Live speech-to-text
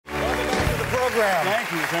program.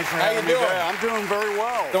 Thank you. Thanks for having me. How you doing? I'm doing very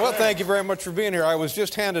well. Well, thank you very much for being here. I was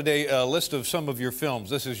just handed a list of some of your films.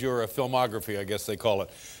 This is your filmography, I guess they call it.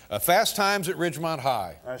 Fast Times at Ridgemont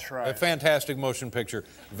High. That's right. A fantastic motion picture.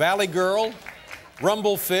 Valley Girl,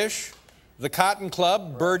 Rumble Fish, The Cotton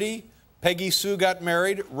Club, Birdie, Peggy Sue Got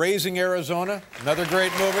Married, Raising Arizona, another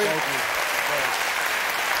great movie. Thank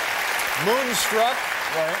you. Moonstruck.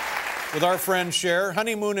 Right. With our friend Cher.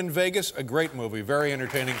 Honeymoon in Vegas, a great movie, very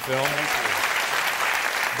entertaining film.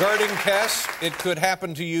 Guarding Tess, It Could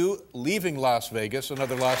Happen to You, Leaving Las Vegas,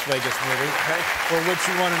 another Las Vegas movie, for which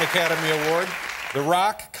you won an Academy Award. The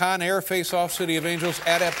Rock, Con Air, Face Off, City of Angels,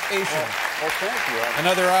 adaptation. Well, thank you.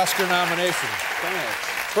 Another Oscar nomination. Thanks.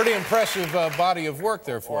 Pretty impressive body of work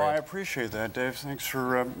there for you. Well, I appreciate that, Dave. Thanks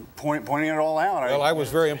for pointing it all out. Well, I was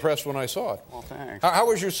very impressed when I saw it. Well, thanks. How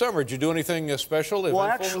was your summer? Did you do anything special? Well,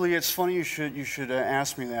 actually, it's funny you should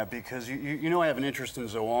ask me that, because you know I have an interest in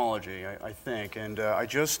zoology, I think, and I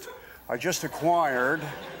just acquired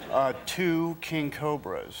 2 king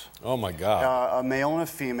cobras. Oh my God! A male and a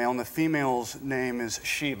female, and the female's name is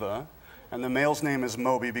Shiva. And the male's name is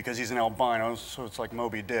Moby because he's an albino, so it's like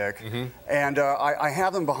Moby Dick. And I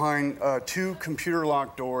have them behind 2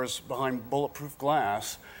 computer-locked doors behind bulletproof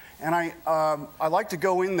glass. And I like to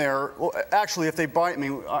go in there. Well, actually, if they bite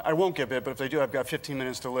me, I won't get bit, but if they do, I've got 15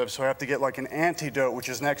 minutes to live, so I have to get like an antidote, which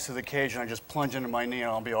is next to the cage, and I just plunge into my knee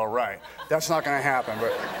and I'll be all right. That's not going to happen,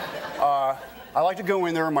 but I like to go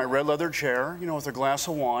in there in my red leather chair, you know, with a glass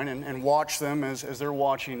of wine, and watch them as they're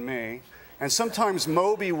watching me. And sometimes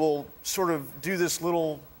Moby will sort of do this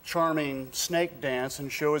little charming snake dance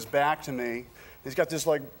and show his back to me. He's got this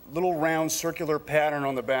like little round circular pattern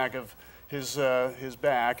on the back of his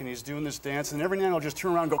back, and he's doing this dance, and every now and then he'll just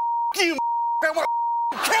turn around and go, "F you, I want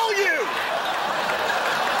to kill you!"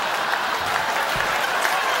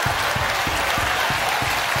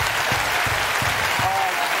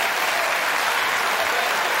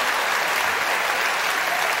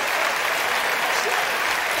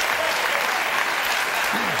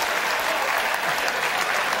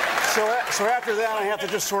 So after that, I have to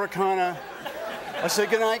just sort of I say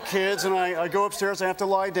goodnight, kids, and I go upstairs. I have to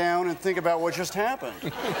lie down and think about what just happened.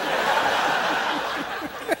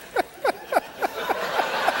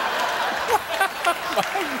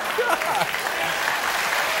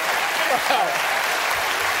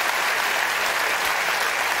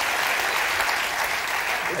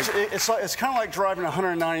 It's kind of like driving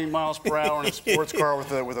 190 miles per hour in a sports car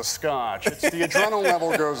with a scotch. The adrenaline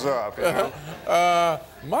level goes up. You know?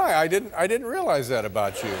 I didn't realize that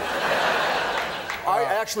about you. I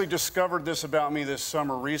actually discovered this about me this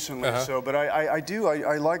summer recently. But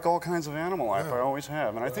I like all kinds of animal life. I always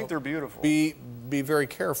have, and I think they're beautiful. Be very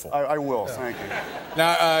careful. I will. Thank you.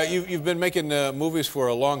 Now, you've been making movies for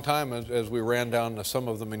a long time, as we ran down some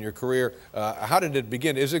of them in your career. How did it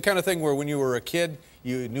begin? Is it the kind of thing where when you were a kid,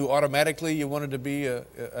 you knew automatically you wanted to be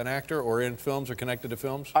an actor or in films or connected to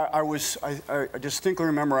films? I distinctly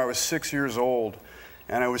remember I was 6 years old,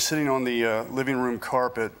 and I was sitting on the living room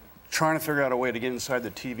carpet trying to figure out a way to get inside the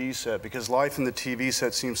TV set, because life in the TV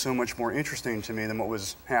set seemed so much more interesting to me than what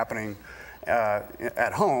was happening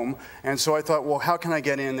at home. And so I thought, well, how can I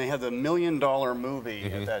get in? They had the $1 million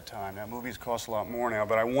movie at that time. Now, movies cost a lot more now,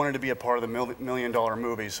 but I wanted to be a part of the $1 million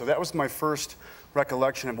movie. So that was my first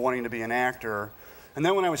recollection of wanting to be an actor. And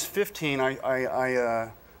then when I was 15,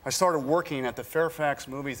 I started working at the Fairfax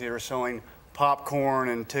movie theater selling popcorn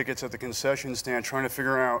and tickets at the concession stand, trying to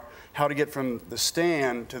figure out how to get from the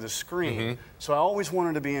stand to the screen. So I always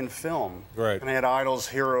wanted to be in film. Right. And I had idols,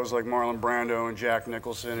 heroes like Marlon Brando and Jack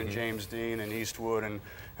Nicholson and James Dean and Eastwood, and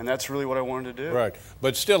that's really what I wanted to do. Right.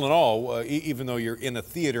 But still in all, even though you're in a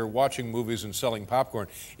theater watching movies and selling popcorn,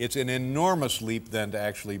 it's an enormous leap then to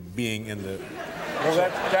actually being in the... Well,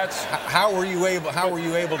 that's... How were you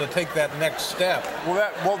able to take that next step?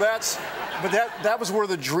 But that was where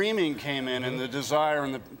the dreaming came in, and the desire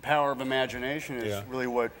and the power of imagination is really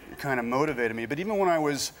what kind of motivated me. But even when I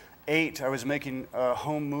was 8, I was making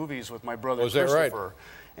home movies with my brother Christopher. That right?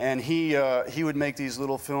 And he would make these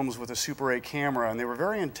little films with a Super 8 camera, and they were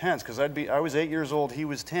very intense, because I was 8 years old, he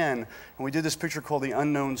was 10, and we did this picture called The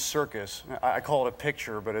Unknown Circus. I call it a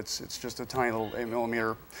picture, but it's just a tiny little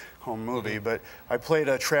 8mm home movie. But I played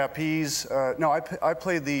a trapeze, I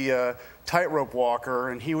played the tightrope walker,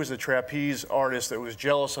 and he was a trapeze artist that was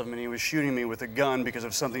jealous of me, and he was shooting me with a gun because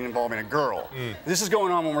of something involving a girl. This is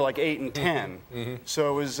going on when we're like 8 and 10.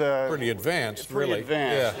 So it was... pretty advanced, pretty really.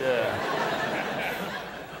 Advanced, yeah.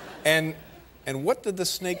 And what did the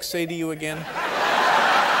snake say to you again?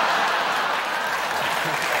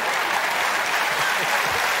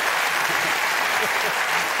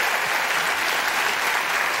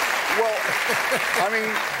 Well,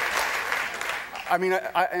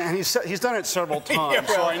 and he's done it several times, Yeah,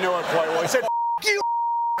 well. so I know it quite well. He said, "You,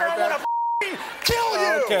 I want to kill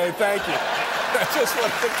you." Okay, thank you. I just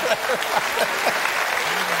wanted to clarify.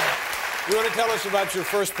 You want to tell us about your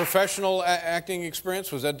first professional acting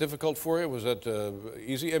experience? Was that difficult for you? Was that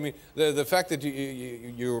easy? I mean, the fact that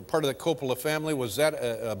you were part of the Coppola family, was that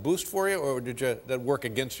a boost for you, or did that work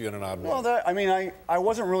against you in an odd way? Well, I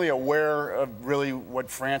wasn't really aware of really what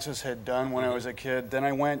Francis had done when I was a kid. Then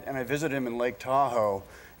I went and I visited him in Lake Tahoe,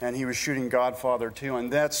 and he was shooting Godfather 2,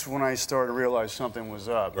 and that's when I started to realize something was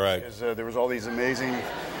up. Right. Because there was all these amazing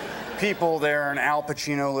people there, and Al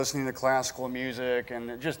Pacino listening to classical music, and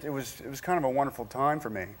it was kind of a wonderful time for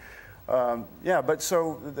me. Yeah, but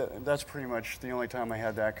so that's pretty much the only time I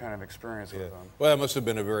had that kind of experience with them. Well, it must have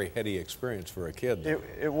been a very heady experience for a kid.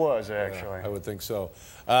 It was, actually. Yeah, I would think so.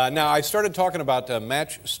 Now, I started talking about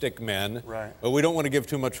Matchstick Men, right. But we don't want to give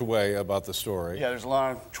too much away about the story. Yeah, there's a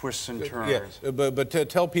lot of twists and turns. Yeah, but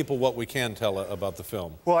tell people what we can tell about the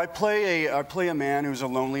film. Well, I play a man who's a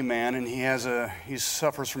lonely man, and he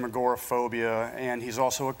suffers from agoraphobia, and he's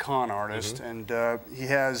also a con artist, and he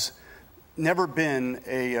has never been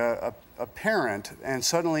a parent, and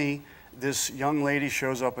suddenly this young lady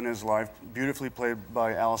shows up in his life, beautifully played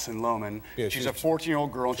by Alison Lohman. Yeah, she's a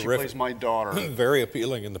 14-year-old girl, and she plays my daughter. Very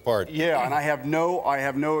appealing in the part. Yeah, and I have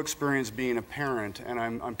no experience being a parent, and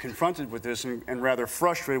I'm confronted with this and rather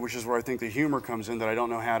frustrated, which is where I think the humor comes in, that I don't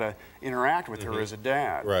know how to interact with her as a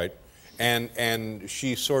dad. Right. And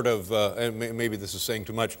she sort of, and maybe this is saying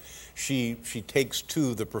too much, she takes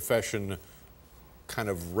to the profession kind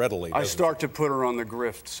of readily. I start to put her on the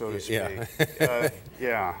grift, so to speak. Yeah.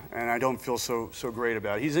 Yeah, and I don't feel so great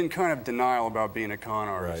about it. He's in kind of denial about being a con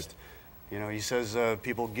artist. Right. You know, he says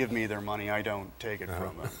people give me their money, I don't take it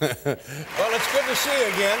from them. Well, it's good to see you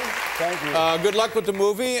again. Thank you. Good luck with the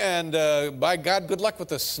movie, and by God, good luck with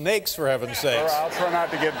the snakes, for heaven's sakes. I'll try not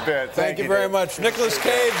to get bit. Thank you very much. Nicolas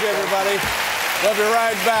Cage, everybody. We'll be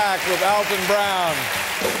right back with Alton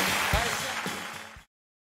Brown.